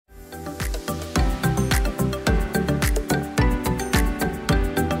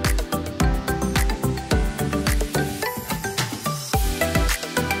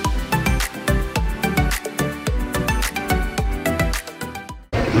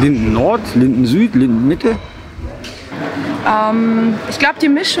Linden Nord, Linden Süd, Linden Mitte? Ich glaube, die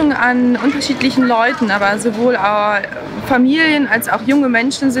Mischung an unterschiedlichen Leuten, aber sowohl Familien als auch junge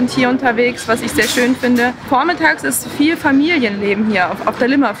Menschen sind hier unterwegs, was ich sehr schön finde. Vormittags ist viel Familienleben hier, auf der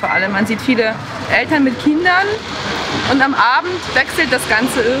Limmer vor allem. Man sieht viele Eltern mit Kindern und am Abend wechselt das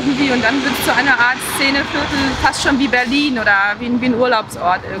Ganze irgendwie und dann wird es zu einer Art Szeneviertel, fast schon wie Berlin oder wie ein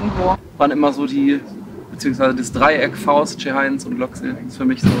Urlaubsort irgendwo. Waren immer so beziehungsweise das Dreieck Faust, Heinz und Loxel, ist für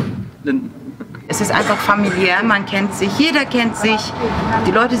mich so Linden. Es ist einfach familiär, man kennt sich, jeder kennt sich.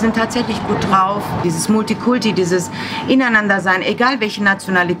 Die Leute sind tatsächlich gut drauf. Dieses Multikulti, dieses Ineinandersein, egal welche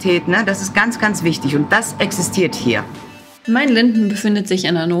Nationalität, ne, das ist ganz, ganz wichtig und das existiert hier. Mein Linden befindet sich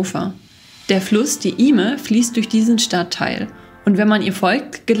in Hannover. Der Fluss, die Ihme, fließt durch diesen Stadtteil. Und wenn man ihr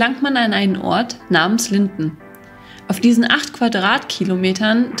folgt, gelangt man an einen Ort namens Linden. Auf diesen 8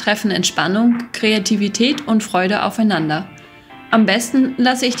 Quadratkilometern treffen Entspannung, Kreativität und Freude aufeinander. Am besten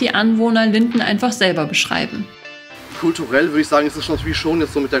lasse ich die Anwohner Linden einfach selber beschreiben. Kulturell würde ich sagen, ist es natürlich schon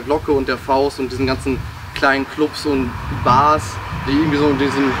jetzt so mit der Glocke und der Faust und diesen ganzen kleinen Clubs und Bars, die irgendwie so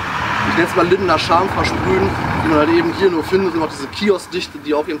diesen, ich nenne es mal Lindener Charme versprühen, die man halt eben hier nur findet, und auch diese Kioskdichte,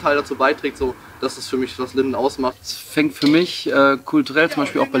 die auch ihren Teil dazu beiträgt, so, das ist für mich, was Linden ausmacht. Es fängt für mich kulturell zum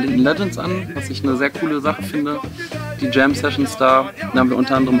Beispiel auch bei Linden Legends an, was ich eine sehr coole Sache finde. Die Jam-Sessions da haben wir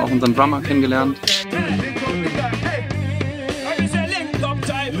unter anderem auch unseren Drummer kennengelernt.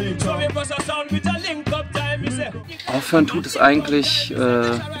 Aufhören tut es eigentlich,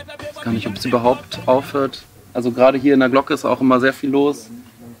 gar nicht, ob es überhaupt aufhört. Also gerade hier in der Glocke ist auch immer sehr viel los,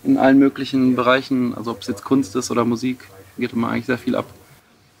 in allen möglichen Bereichen. Also ob es jetzt Kunst ist oder Musik, geht immer eigentlich sehr viel ab.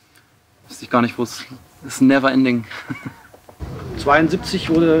 Wüsste ich gar nicht, wo es ist, never ending. 1972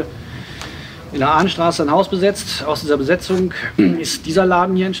 wurde in der Ahnenstraße ein Haus besetzt. Aus dieser Besetzung ist dieser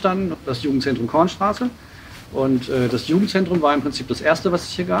Laden hier entstanden, das Jugendzentrum Kornstraße. Und das Jugendzentrum war im Prinzip das erste, was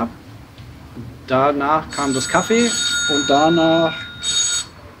es hier gab. Danach kam das Café und danach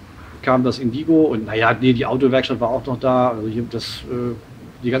kam das Indigo und naja, nee, die Autowerkstatt war auch noch da. Also hier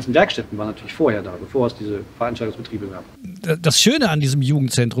die ganzen Werkstätten waren natürlich vorher da, bevor es diese Veranstaltungsbetriebe gab. Das Schöne an diesem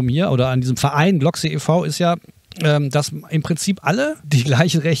Jugendzentrum hier oder an diesem Verein Glockse e.V. ist ja, dass im Prinzip alle die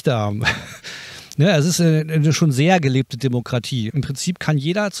gleichen Rechte haben. Ne, es ist eine schon sehr gelebte Demokratie. Im Prinzip kann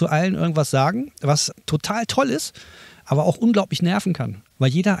jeder zu allen irgendwas sagen, was total toll ist, aber auch unglaublich nerven kann, weil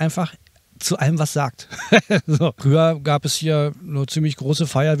jeder einfach zu allem was sagt. So. Früher gab es hier eine ziemlich große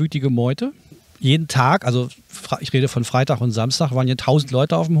feierwütige Meute. Jeden Tag, also ich rede von Freitag und Samstag, waren hier 1000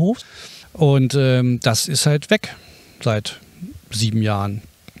 Leute auf dem Hof. Und das ist halt weg seit 7 Jahren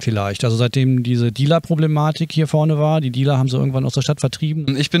vielleicht. Also seitdem diese Dealer-Problematik hier vorne war. Die Dealer haben sie irgendwann aus der Stadt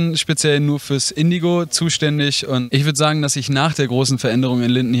vertrieben. Ich bin speziell nur fürs Indigo zuständig und ich würde sagen, dass ich nach der großen Veränderung in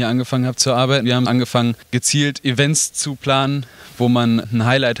Linden hier angefangen habe zu arbeiten. Wir haben angefangen, gezielt Events zu planen, wo man ein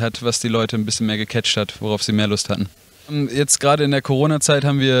Highlight hat, was die Leute ein bisschen mehr gecatcht hat, worauf sie mehr Lust hatten. Jetzt gerade in der Corona-Zeit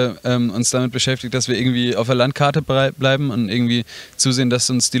haben wir uns damit beschäftigt, dass wir irgendwie auf der Landkarte bleiben und irgendwie zusehen, dass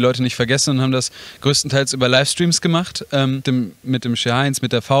uns die Leute nicht vergessen, und haben das größtenteils über Livestreams gemacht, mit dem Heinz,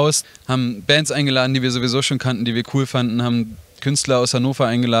 mit der Faust, haben Bands eingeladen, die wir sowieso schon kannten, die wir cool fanden, haben Künstler aus Hannover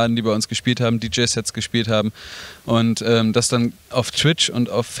eingeladen, die bei uns gespielt haben, DJ-Sets gespielt haben und das dann auf Twitch und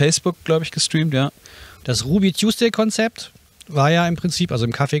auf Facebook, glaube ich, gestreamt, ja. Das Ruby Tuesday-Konzept war ja im Prinzip, also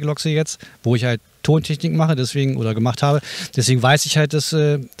im Café Glockse jetzt, wo ich halt Tontechnik mache, deswegen oder gemacht habe. Deswegen weiß ich halt, das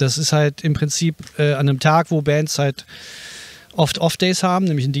ist halt im Prinzip an einem Tag, wo Bands halt oft Off-Days haben,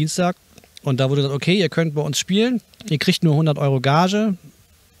 nämlich einen Dienstag. Und da wurde gesagt, okay, ihr könnt bei uns spielen, ihr kriegt nur 100 € Gage,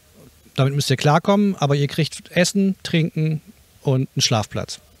 damit müsst ihr klarkommen, aber ihr kriegt Essen, Trinken und einen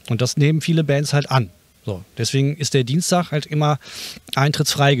Schlafplatz. Und das nehmen viele Bands halt an. So, deswegen ist der Dienstag halt immer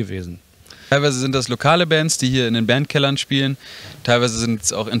eintrittsfrei gewesen. Teilweise sind das lokale Bands, die hier in den Bandkellern spielen. Teilweise sind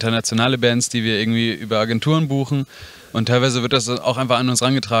es auch internationale Bands, die wir irgendwie über Agenturen buchen. Und teilweise wird das auch einfach an uns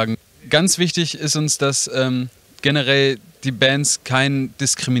rangetragen. Ganz wichtig ist uns, dass generell die Bands kein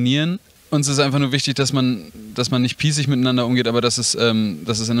diskriminieren. Uns ist einfach nur wichtig, dass man nicht pießig miteinander umgeht, aber dass es in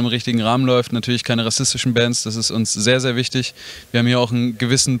einem richtigen Rahmen läuft. Natürlich keine rassistischen Bands, das ist uns sehr, sehr wichtig. Wir haben hier auch einen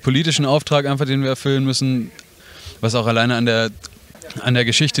gewissen politischen Auftrag, einfach, den wir erfüllen müssen, was auch alleine an der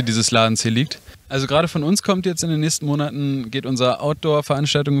Geschichte dieses Ladens hier liegt. Also gerade von uns kommt jetzt in den nächsten Monaten, geht unser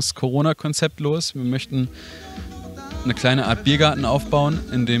Outdoor-Veranstaltungs-Corona-Konzept los. Wir möchten eine kleine Art Biergarten aufbauen,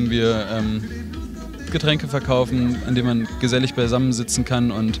 in dem wir Getränke verkaufen, in dem man gesellig beisammen sitzen kann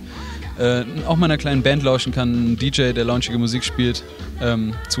und auch mal einer kleinen Band lauschen kann, ein DJ, der launchige Musik spielt,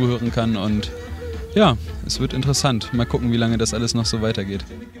 zuhören kann. Und ja, es wird interessant. Mal gucken, wie lange das alles noch so weitergeht.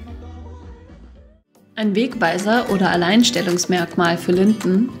 Ein Wegweiser oder Alleinstellungsmerkmal für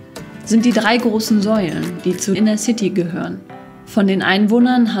Linden sind die 3 großen Säulen, die zu Inner City gehören. Von den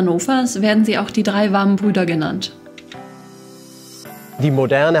Einwohnern Hannovers werden sie auch die 3 warmen Brüder genannt. Die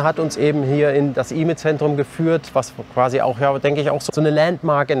Moderne hat uns eben hier in das IME-Zentrum geführt, was quasi auch, ja, denke ich, auch so eine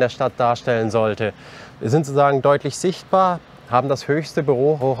Landmark in der Stadt darstellen sollte. Wir sind sozusagen deutlich sichtbar, haben das höchste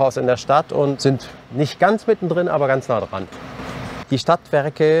Bürohochhaus in der Stadt und sind nicht ganz mittendrin, aber ganz nah dran. Die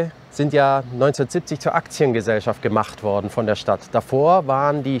Stadtwerke sind ja 1970 zur Aktiengesellschaft gemacht worden von der Stadt. Davor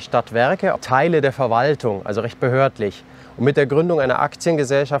waren die Stadtwerke Teile der Verwaltung, also recht behördlich. Und mit der Gründung einer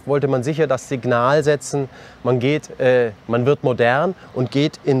Aktiengesellschaft wollte man sicher das Signal setzen, man wird modern und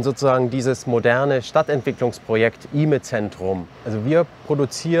geht in sozusagen dieses moderne Stadtentwicklungsprojekt IME-Zentrum. Also wir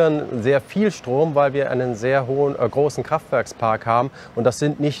produzieren sehr viel Strom, weil wir einen sehr großen Kraftwerkspark haben. Und das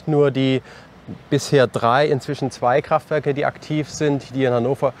sind nicht nur die bisher 3, inzwischen 2 Kraftwerke, die aktiv sind, die in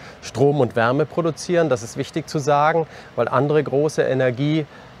Hannover Strom und Wärme produzieren. Das ist wichtig zu sagen, weil andere große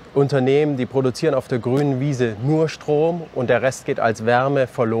Energieunternehmen, die produzieren auf der grünen Wiese nur Strom und der Rest geht als Wärme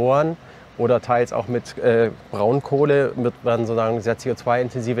verloren oder teils auch mit Braunkohle werden sozusagen sehr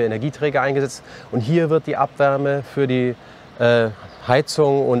CO2-intensive Energieträger eingesetzt. Und hier wird die Abwärme für die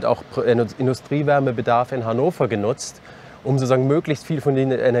Heizung und auch Industriewärmebedarf in Hannover genutzt, um sozusagen möglichst viel von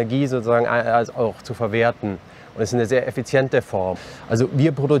der Energie sozusagen auch zu verwerten. Und es ist eine sehr effiziente Form. Also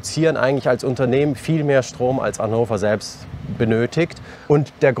wir produzieren eigentlich als Unternehmen viel mehr Strom, als Hannover selbst benötigt.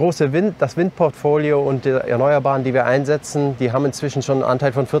 Und das Windportfolio und die Erneuerbaren, die wir einsetzen, die haben inzwischen schon einen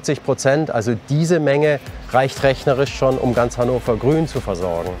Anteil von 40%. Also diese Menge reicht rechnerisch schon, um ganz Hannover grün zu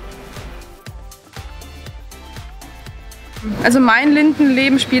versorgen. Also mein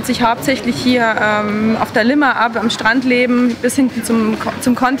Lindenleben spielt sich hauptsächlich hier auf der Limmer ab, am Strandleben bis hinten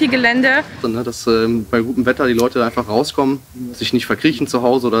zum Conti-Gelände. Dass bei gutem Wetter die Leute einfach rauskommen, sich nicht verkriechen zu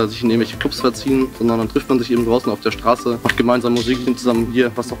Hause oder sich in irgendwelche Clubs verziehen, sondern dann trifft man sich eben draußen auf der Straße, macht gemeinsam Musik, singt zusammen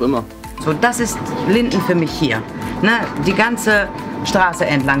hier, was auch immer. So, das ist Linden für mich hier. Ne? Die ganze Straße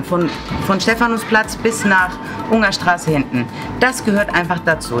entlang, von Stephanusplatz bis nach Ungerstraße hinten. Das gehört einfach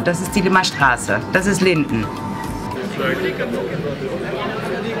dazu. Das ist die Limmer Straße. Das ist Linden.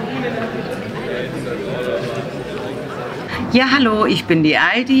 Ja, hallo, ich bin die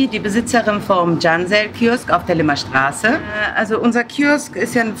Aldi, die Besitzerin vom Jansel-Kiosk auf der Limmer Straße. Also unser Kiosk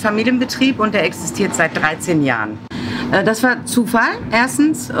ist ja ein Familienbetrieb und der existiert seit 13 Jahren. Das war Zufall,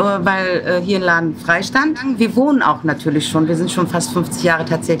 erstens, weil hier ein Laden frei stand. Wir wohnen auch natürlich schon, wir sind schon fast 50 Jahre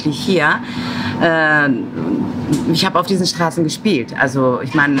tatsächlich hier. Ich habe auf diesen Straßen gespielt, also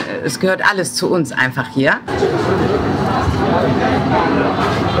ich meine, es gehört alles zu uns einfach hier.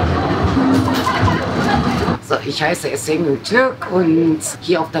 So, ich heiße Esengül Türk und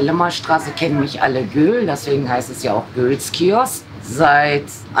hier auf der Limmerstraße kennen mich alle Gül, deswegen heißt es ja auch Güls Kiosk. Seit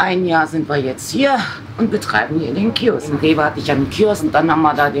 1 Jahr sind wir jetzt hier und betreiben hier den Kiosk. In Rewe hatte ich ja einen Kiosk und dann haben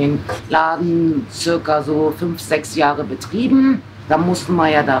wir da den Laden circa so 5, 6 Jahre betrieben. Da mussten wir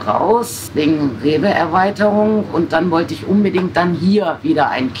ja da raus wegen Rewe-Erweiterung und dann wollte ich unbedingt dann hier wieder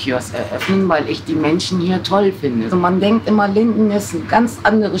einen Kiosk eröffnen, weil ich die Menschen hier toll finde. Also man denkt immer, Linden ist ein ganz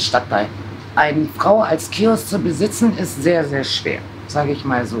anderes Stadtteil. Eine Frau als Kiosk zu besitzen ist sehr, sehr schwer, sage ich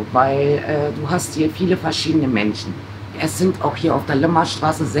mal so, weil du hast hier viele verschiedene Menschen. Es sind auch hier auf der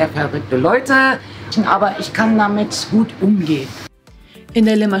Limmerstraße sehr verrückte Leute, aber ich kann damit gut umgehen. In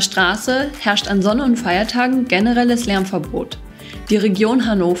der Limmer Straße herrscht an Sonn- und Feiertagen generelles Lärmverbot. Die Region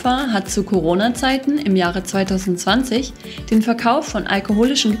Hannover hat zu Corona-Zeiten im Jahre 2020 den Verkauf von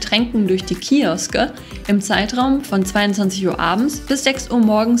alkoholischen Getränken durch die Kioske im Zeitraum von 22 Uhr abends bis 6 Uhr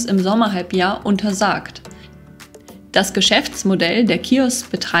morgens im Sommerhalbjahr untersagt. Das Geschäftsmodell der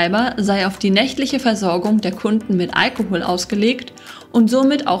Kioskbetreiber sei auf die nächtliche Versorgung der Kunden mit Alkohol ausgelegt und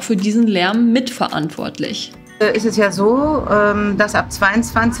somit auch für diesen Lärm mitverantwortlich. Ist es ja so, dass ab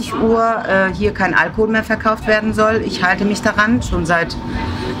 22 Uhr hier kein Alkohol mehr verkauft werden soll. Ich halte mich daran, schon seit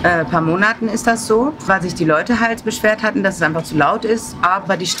ein paar Monaten ist das so, weil sich die Leute halt beschwert hatten, dass es einfach zu laut ist.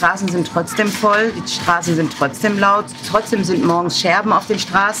 Aber die Straßen sind trotzdem voll, die Straßen sind trotzdem laut, trotzdem sind morgens Scherben auf den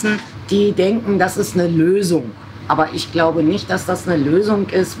Straßen. Die denken, das ist eine Lösung. Aber ich glaube nicht, dass das eine Lösung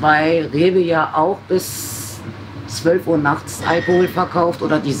ist, weil Rewe ja auch bis 12 Uhr nachts Alkohol verkauft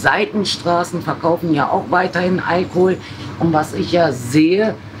oder die Seitenstraßen verkaufen ja auch weiterhin Alkohol. Und was ich ja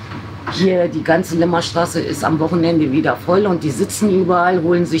sehe, hier die ganze Limmerstraße ist am Wochenende wieder voll und die sitzen überall,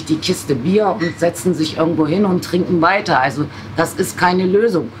 holen sich die Kiste Bier und setzen sich irgendwo hin und trinken weiter. Also das ist keine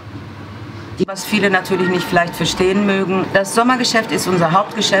Lösung. Was viele natürlich nicht vielleicht verstehen mögen. Das Sommergeschäft ist unser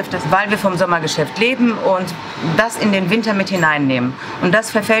Hauptgeschäft, weil wir vom Sommergeschäft leben und das in den Winter mit hineinnehmen. Und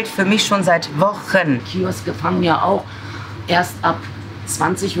das verfällt für mich schon seit Wochen. Kioske fangen ja auch erst ab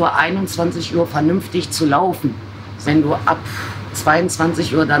 20 Uhr, 21 Uhr vernünftig zu laufen. Wenn du ab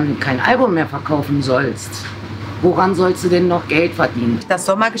 22 Uhr dann kein Alkohol mehr verkaufen sollst, Woran sollst du denn noch Geld verdienen? Das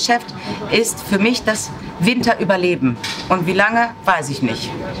Sommergeschäft ist für mich das Winterüberleben. Und wie lange, weiß ich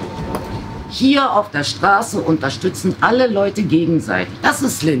nicht. Hier auf der Straße unterstützen alle Leute gegenseitig. Das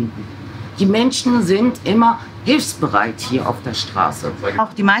ist Linden. Die Menschen sind immer hilfsbereit hier auf der Straße.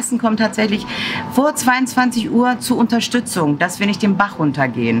 Auch die meisten kommen tatsächlich vor 22 Uhr zur Unterstützung, dass wir nicht den Bach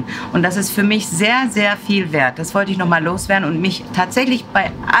runtergehen. Und das ist für mich sehr, sehr viel wert. Das wollte ich noch mal loswerden und mich tatsächlich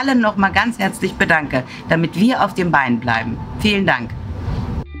bei allen noch mal ganz herzlich bedanke, damit wir auf den Beinen bleiben. Vielen Dank.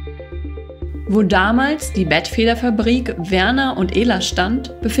 Wo damals die Bettfederfabrik Werner und Ela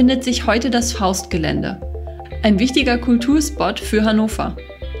stand, befindet sich heute das Faustgelände. Ein wichtiger Kulturspot für Hannover.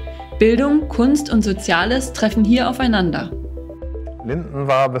 Bildung, Kunst und Soziales treffen hier aufeinander. Linden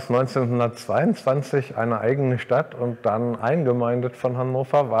war bis 1922 eine eigene Stadt und dann eingemeindet von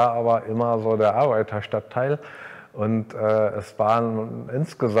Hannover, war aber immer so der Arbeiterstadtteil. Und es waren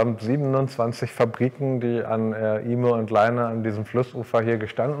insgesamt 27 Fabriken, die an Ime und Leine an diesem Flussufer hier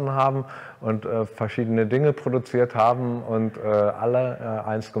gestanden haben und verschiedene Dinge produziert haben und alle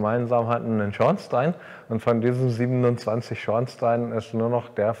eins gemeinsam hatten, einen Schornstein. Und von diesen 27 Schornsteinen ist nur noch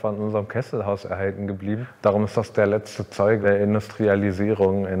der von unserem Kesselhaus erhalten geblieben. Darum ist das der letzte Zeug der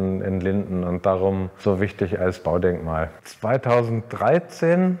Industrialisierung in Linden und darum so wichtig als Baudenkmal.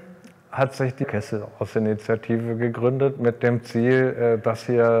 2013 hat sich die Kesselhaus-Initiative gegründet mit dem Ziel, das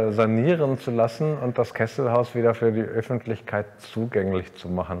hier sanieren zu lassen und das Kesselhaus wieder für die Öffentlichkeit zugänglich zu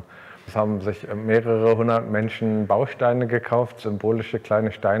machen. Es haben sich mehrere hundert Menschen Bausteine gekauft, symbolische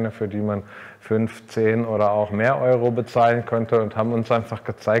kleine Steine, für die man 5, 10 oder auch mehr Euro bezahlen könnte und haben uns einfach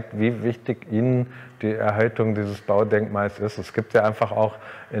gezeigt, wie wichtig ihnen die Erhaltung dieses Baudenkmals ist. Es gibt ja einfach auch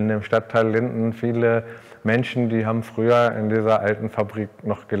in dem Stadtteil Linden viele Menschen, die haben früher in dieser alten Fabrik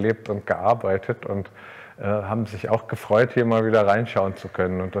noch gelebt und gearbeitet und haben sich auch gefreut, hier mal wieder reinschauen zu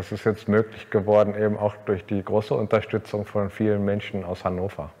können. Und das ist jetzt möglich geworden, eben auch durch die große Unterstützung von vielen Menschen aus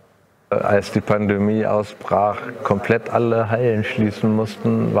Hannover. Als die Pandemie ausbrach, komplett alle Hallen schließen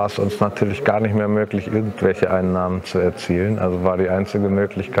mussten, war es uns natürlich gar nicht mehr möglich, irgendwelche Einnahmen zu erzielen. Also war die einzige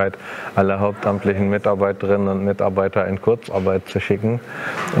Möglichkeit, alle hauptamtlichen Mitarbeiterinnen und Mitarbeiter in Kurzarbeit zu schicken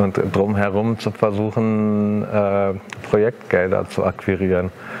und drumherum zu versuchen, Projektgelder zu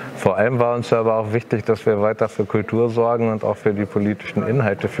akquirieren. Vor allem war uns aber auch wichtig, dass wir weiter für Kultur sorgen und auch für die politischen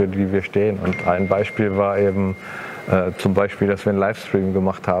Inhalte, für die wir stehen. Und ein Beispiel war eben zum Beispiel, dass wir einen Livestream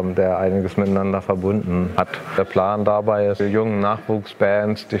gemacht haben, der einiges miteinander verbunden hat. Der Plan dabei ist, jungen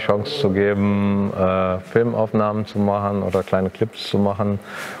Nachwuchsbands die Chance zu geben, Filmaufnahmen zu machen oder kleine Clips zu machen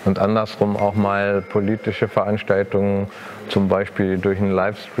und andersrum auch mal politische Veranstaltungen, zum Beispiel durch einen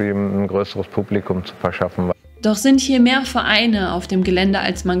Livestream, ein größeres Publikum zu verschaffen. Doch sind hier mehr Vereine auf dem Gelände,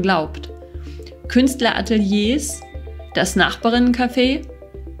 als man glaubt. Künstlerateliers, das Nachbarinnen-Café,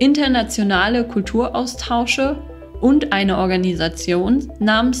 internationale Kulturaustausche und eine Organisation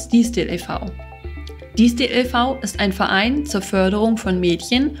namens Distel e.V. Distel e.V. ist ein Verein zur Förderung von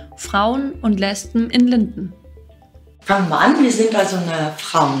Mädchen, Frauen und Lesben in Linden. Fangen wir an, wir sind also eine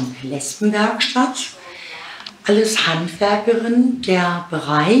Frauen-Lesben-Werkstatt. Alles Handwerkerinnen, der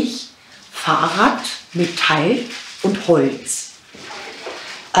Bereich Fahrrad, Metall und Holz.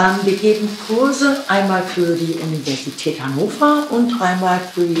 Wir geben Kurse einmal für die Universität Hannover und einmal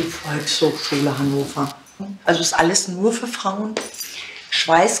für die Volkshochschule Hannover. Also ist alles nur für Frauen.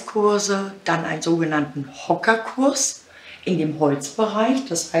 Schweißkurse, dann einen sogenannten Hockerkurs in dem Holzbereich.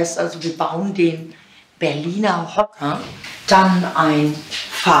 Das heißt also, wir bauen den Berliner Hocker. Dann ein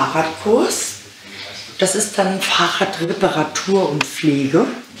Fahrradkurs. Das ist dann Fahrradreparatur und Pflege.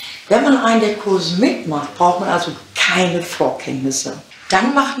 Wenn man einen der Kurse mitmacht, braucht man also keine Vorkenntnisse.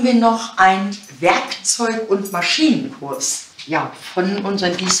 Dann machen wir noch einen Werkzeug- und Maschinenkurs. Ja, von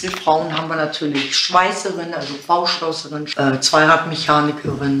unseren Dieselfrauen haben wir natürlich Schweißerinnen, also Bauschlosserinnen,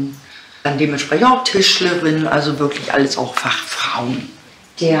 Zweiradmechanikerin, dann dementsprechend auch Tischlerin, also wirklich alles auch Fachfrauen.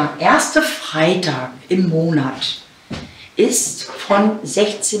 Der erste Freitag im Monat ist von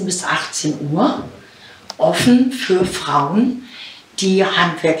 16 bis 18 Uhr offen für Frauen, die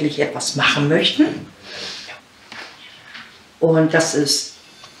handwerklich etwas machen möchten. Und das ist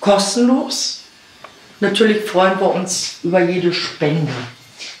kostenlos. Natürlich freuen wir uns über jede Spende,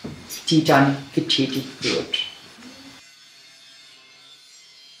 die dann getätigt wird.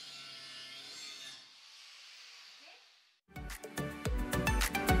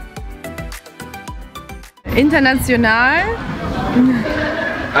 International.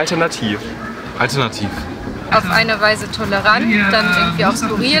 Alternativ. Alternativ. Auf eine Weise tolerant, dann irgendwie auch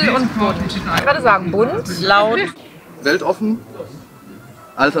skurril und bunt. Ich würde sagen bunt, laut. Weltoffen,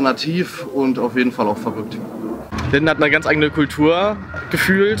 alternativ und auf jeden Fall auch verrückt. Linden hat eine ganz eigene Kultur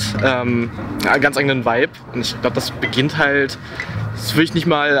gefühlt, einen ganz eigenen Vibe. Und ich glaube, das beginnt halt, das will ich nicht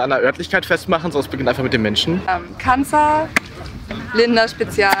mal an der Örtlichkeit festmachen, sondern es beginnt einfach mit den Menschen. Kanzer, Linder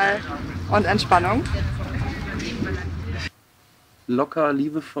Spezial und Entspannung. Locker,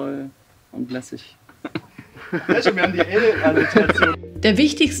 liebevoll und lässig. Der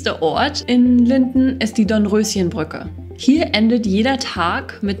wichtigste Ort in Linden ist die Dornröschenbrücke. Hier endet jeder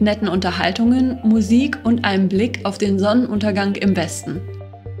Tag mit netten Unterhaltungen, Musik und einem Blick auf den Sonnenuntergang im Westen.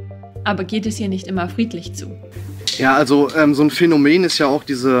 Aber geht es hier nicht immer friedlich zu? Ja, also so ein Phänomen ist ja auch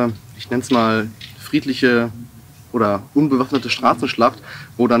diese, ich nenne es mal, friedliche oder unbewaffnete Straßenschlacht,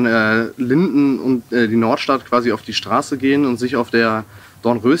 wo dann Linden und die Nordstadt quasi auf die Straße gehen und sich auf der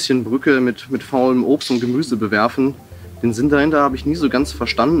Dornröschenbrücke mit faulem Obst und Gemüse bewerfen. Den Sinn dahinter habe ich nie so ganz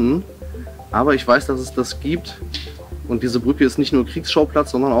verstanden, aber ich weiß, dass es das gibt. Und diese Brücke ist nicht nur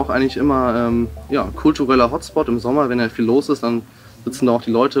Kriegsschauplatz, sondern auch eigentlich immer ja, kultureller Hotspot. Im Sommer, wenn ja viel los ist, dann sitzen da auch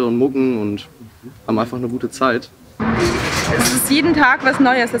die Leute und mucken und haben einfach eine gute Zeit. Es ist jeden Tag was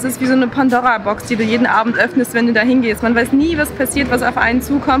Neues. Das ist wie so eine Pandora-Box, die du jeden Abend öffnest, wenn du da hingehst. Man weiß nie, was passiert, was auf einen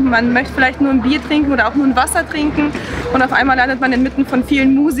zukommt. Man möchte vielleicht nur ein Bier trinken oder auch nur ein Wasser trinken. Und auf einmal landet man inmitten von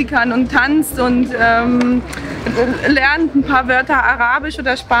vielen Musikern und tanzt und lernt ein paar Wörter Arabisch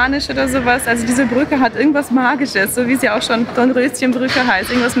oder Spanisch oder sowas. Also diese Brücke hat irgendwas Magisches, so wie sie auch schon Dornröschenbrücke heißt.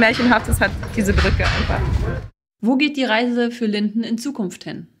 Irgendwas Märchenhaftes hat diese Brücke einfach. Wo geht die Reise für Linden in Zukunft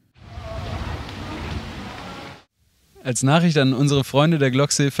hin? Als Nachricht an unsere Freunde der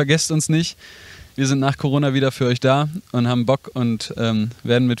Glocksee, vergesst uns nicht. Wir sind nach Corona wieder für euch da und haben Bock und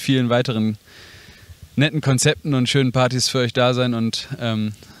werden mit vielen weiteren netten Konzepten und schönen Partys für euch da sein und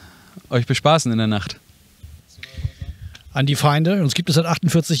euch bespaßen in der Nacht. An die Feinde, uns gibt es seit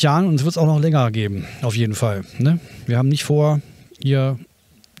 48 Jahren und es wird es auch noch länger geben, auf jeden Fall. Ne? Wir haben nicht vor, hier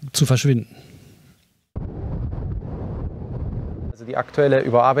zu verschwinden. Die aktuelle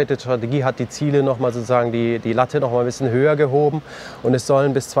überarbeitete Strategie hat die Ziele nochmal sozusagen die Latte noch mal ein bisschen höher gehoben und es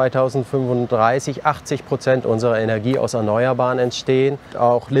sollen bis 2035 80% unserer Energie aus Erneuerbaren entstehen.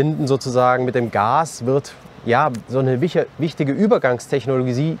 Auch Linden sozusagen mit dem Gas wird ja so eine wichtige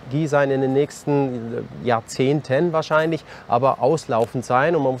Übergangstechnologie sein in den nächsten Jahrzehnten wahrscheinlich, aber auslaufend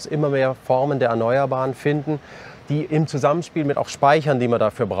sein und man muss immer mehr Formen der Erneuerbaren finden, die im Zusammenspiel mit auch Speichern, die man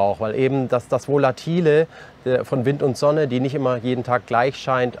dafür braucht, weil eben das Volatile von Wind und Sonne, die nicht immer jeden Tag gleich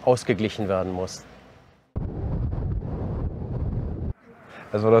scheint, ausgeglichen werden muss.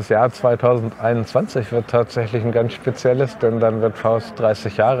 Also das Jahr 2021 wird tatsächlich ein ganz spezielles, denn dann wird Faust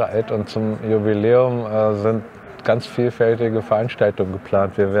 30 Jahre alt und zum Jubiläum sind ganz vielfältige Veranstaltungen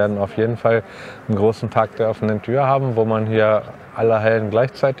geplant. Wir werden auf jeden Fall einen großen Tag der offenen Tür haben, wo man hier alle Hallen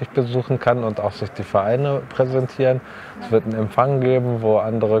gleichzeitig besuchen kann und auch sich die Vereine präsentieren. Es wird einen Empfang geben, wo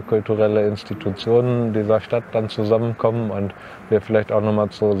andere kulturelle Institutionen dieser Stadt dann zusammenkommen und wir vielleicht auch nochmal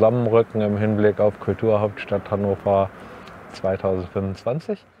zusammenrücken im Hinblick auf Kulturhauptstadt Hannover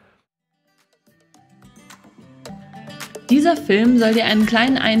 2025. Dieser Film soll dir einen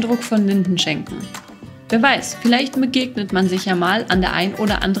kleinen Eindruck von Linden schenken. Wer weiß, vielleicht begegnet man sich ja mal an der einen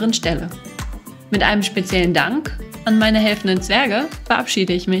oder anderen Stelle. Mit einem speziellen Dank an meine helfenden Zwerge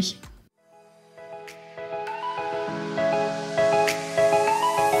verabschiede ich mich.